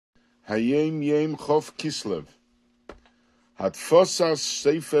Hayom Yom Chof Kislev. Hatfosas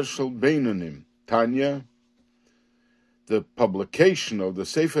Sefer Shel Beinonim. Tanya. The publication of the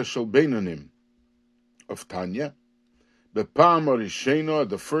Sefer Shel Beinonim of Tanya. Bepam Arishena,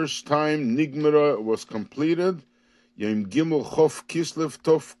 the first time Nigmara was completed. Yom Gimel Chof Kislev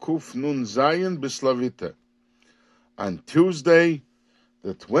Tov Kuf Nun Zayin Slavita. On Tuesday,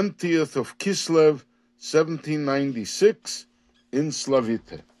 the 20th of Kislev, 1796, in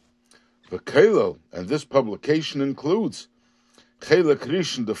Slavita. The Kelel, and this publication includes Chelek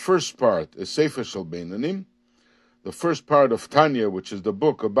Rishon, the first part, is Sefer Shel Beinonim, the first part of Tanya, which is the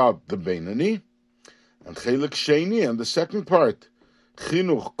book about the Beinoni, and Chelek Sheni, and the second part,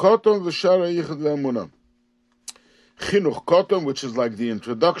 Chinuch Katan Shaar HaYichud VehaEmunah. Chinuch Katan, which is like the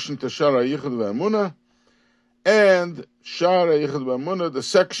introduction to Shaar HaYichud VehaEmunah, and Shaar HaYichud VehaEmunah, the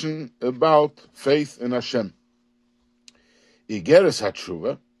section about faith in Hashem. Iggeres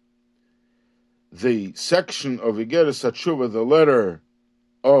HaTeshuvah, the section of Iggeres HaTeshuvah, the letter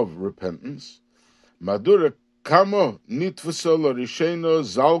of repentance. Madura kamo nitvaso l'risheno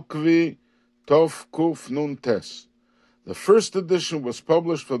Zholkva tov kuf nun tes. The first edition was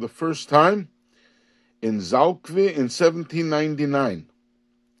published for the first time in Zholkva in 1799.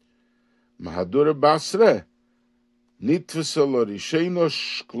 Mahadura basre nitvaso l'risheno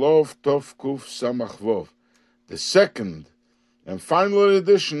Shklovin tov kuf samach vov. The second and final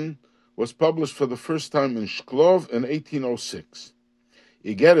edition was published for the first time in Shklovin in 1806.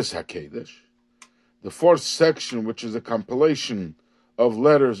 Iggeres HaKodesh, the fourth section, which is a compilation of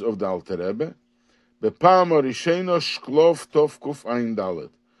letters of the Alter Rebbe, Bepam Arishena Shklovin Tov Kuf Ein Dalet.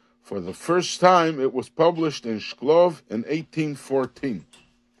 For the first time, it was published in Shklovin in 1814.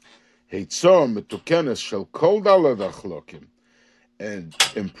 Heitzah Metukenes Shel Kol Dalet Achlokim, an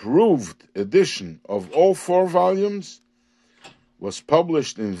improved edition of all 4 volumes, was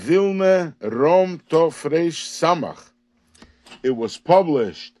published in Vilna, Romm, Tov Reish Samach. It was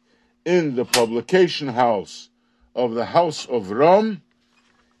published in the publication house of the House of Romm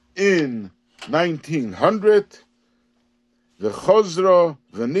in 1900. V'chozro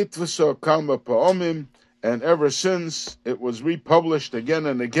v'nitvaso kama pa'omim, and ever since it was republished again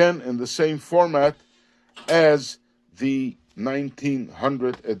and again in the same format as the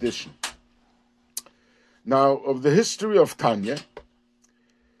 1900 edition. Now, of the history of Tanya,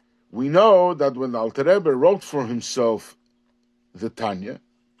 we know that when the Alter Rebbe wrote for himself the Tanya,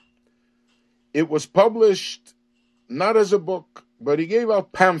 it was published not as a book, but he gave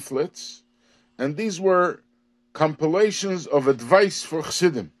out pamphlets, and these were compilations of advice for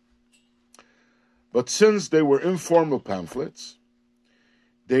Chassidim. But since they were informal pamphlets,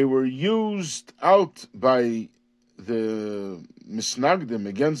 they were used out by the Misnagdim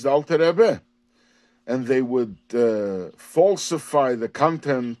against the Alter Rebbe, and they would falsify the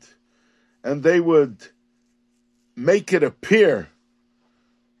content, and they would make it appear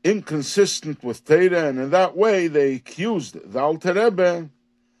inconsistent with Torah, and in that way they accused the Alter Rebbe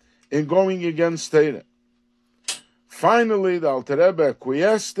in going against Torah. Finally, the Alter Rebbe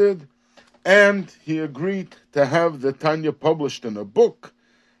acquiesced, and he agreed to have the Tanya published in a book,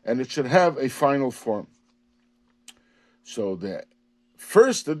 and it should have a final form. So the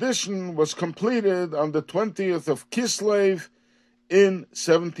first edition was completed on the 20th of Kislev in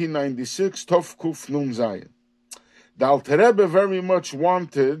 1796, Tov Kuf Nun Zayin. The Alter Rebbe very much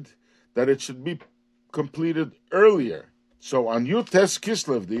wanted that it should be completed earlier. So on Yutes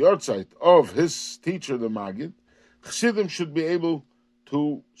Kislev, the yahrzeit of his teacher, the Maggid, Chassidim should be able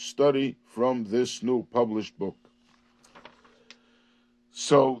to study from this new published book.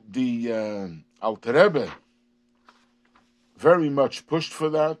 So the Alter Rebbe very much pushed for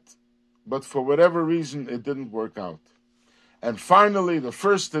that, but for whatever reason it didn't work out. And finally, the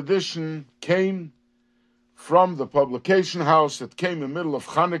first edition came from the publication house. It came in the middle of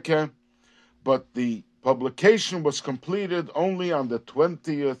Chanukah, but the publication was completed only on the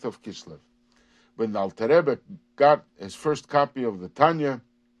 20th of Kislev. When the Alter Rebbe got his first copy of the Tanya,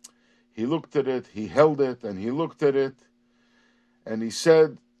 he looked at it, he held it, and he looked at it, and he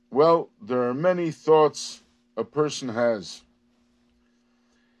said, well, there are many thoughts a person has.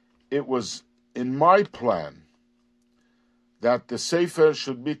 It was in my plan that the Sefer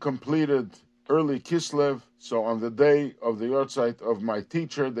should be completed early Kislev, so on the day of the yahrzeit of my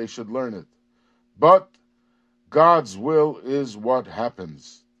teacher, they should learn it. But God's will is what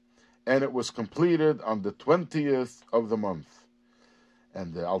happens. And it was completed on the 20th of the month.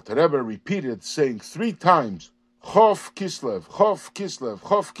 And the Alter Rebbe repeated, saying 3 times, Chof Kislev, Chof Kislev,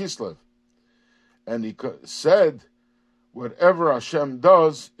 Chof Kislev. And he said, whatever Hashem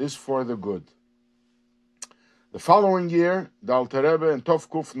does is for the good. The following year, the Alter Rebbe in Tov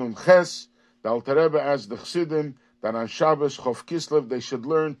Kuf Nun Ches, the Alter Rebbe asked the Chassidim that on Shabbos Chof Kislev they should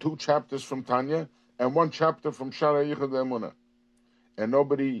learn 2 chapters from Tanya and 1 chapter from Shaar HaYichud VehaEmunah. And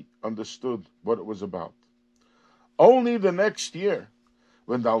nobody understood what it was about. Only the next year,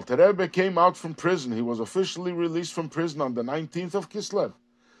 when the Alter Rebbe came out from prison, he was officially released from prison on the 19th of Kislev.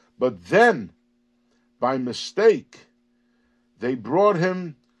 But then, by mistake, they brought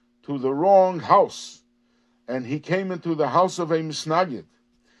him to the wrong house, and he came into the house of a misnagid,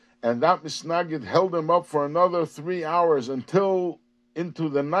 and that misnagid held him up for another 3 hours until into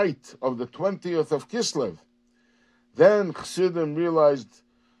the night of the 20th of Kislev. Then Chassidim realized,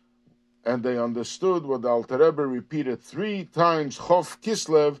 and they understood what the Alter Rebbe repeated 3 times Chof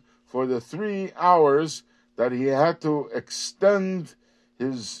Kislev for the 3 hours that he had to extend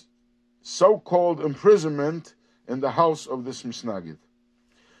his so-called imprisonment in the house of this misnagid.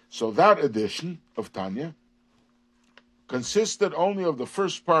 So that edition of Tanya consisted only of the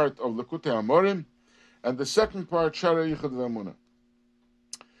first part of Likutei Amorim and the second part, Shaar HaYichud VehaEmunah.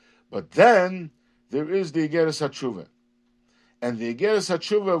 But then there is the Iggeres HaTeshuvah. And the Iggeres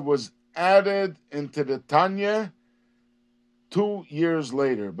HaTeshuvah was added into the Tanya 2 years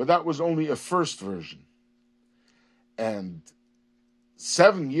later, but that was only a first version. And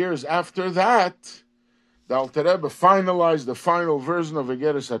 7 years after that, the Alter Rebbe finalized the final version of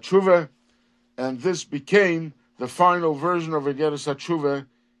Iggeres HaTeshuvah, and this became the final version of Iggeres HaTeshuvah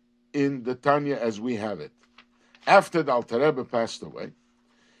in the Tanya as we have it. After the Alter Rebbe passed away,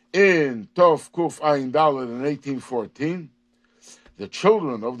 in Tov Kuf Ayin Dalet in 1814, the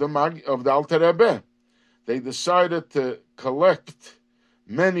children of the Alter Rebbe, they decided to collect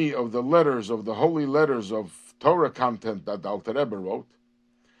many of the letters of the holy letters of Torah content that the Alter Rebbe wrote,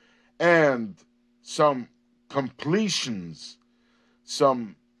 and some completions,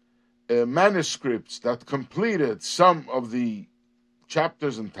 some manuscripts that completed some of the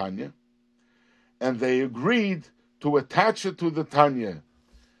chapters in Tanya, and they agreed to attach it to the Tanya.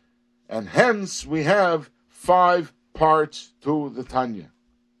 And hence we have 5 parts to the Tanya.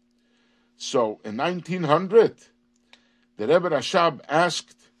 So in 1900, the Rebbe Rashab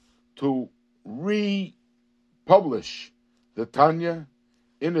asked to republish the Tanya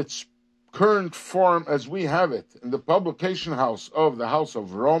in its current form as we have it in the publication house of the House of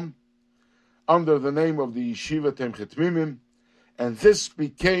Romm under the name of the Yeshiva Temchet Mimim, and this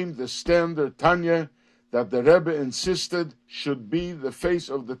became the standard Tanya that the Rebbe insisted should be the face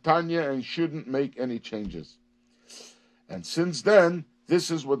of the Tanya and shouldn't make any changes. And since then,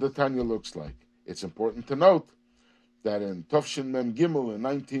 this is what the Tanya looks like. It's important to note that in Tovshin Mem Gimel in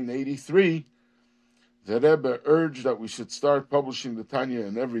 1983, the Rebbe urged that we should start publishing the Tanya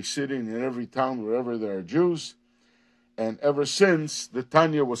in every city and in every town wherever there are Jews. And ever since, the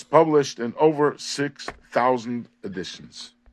Tanya was published in over 6,000 editions.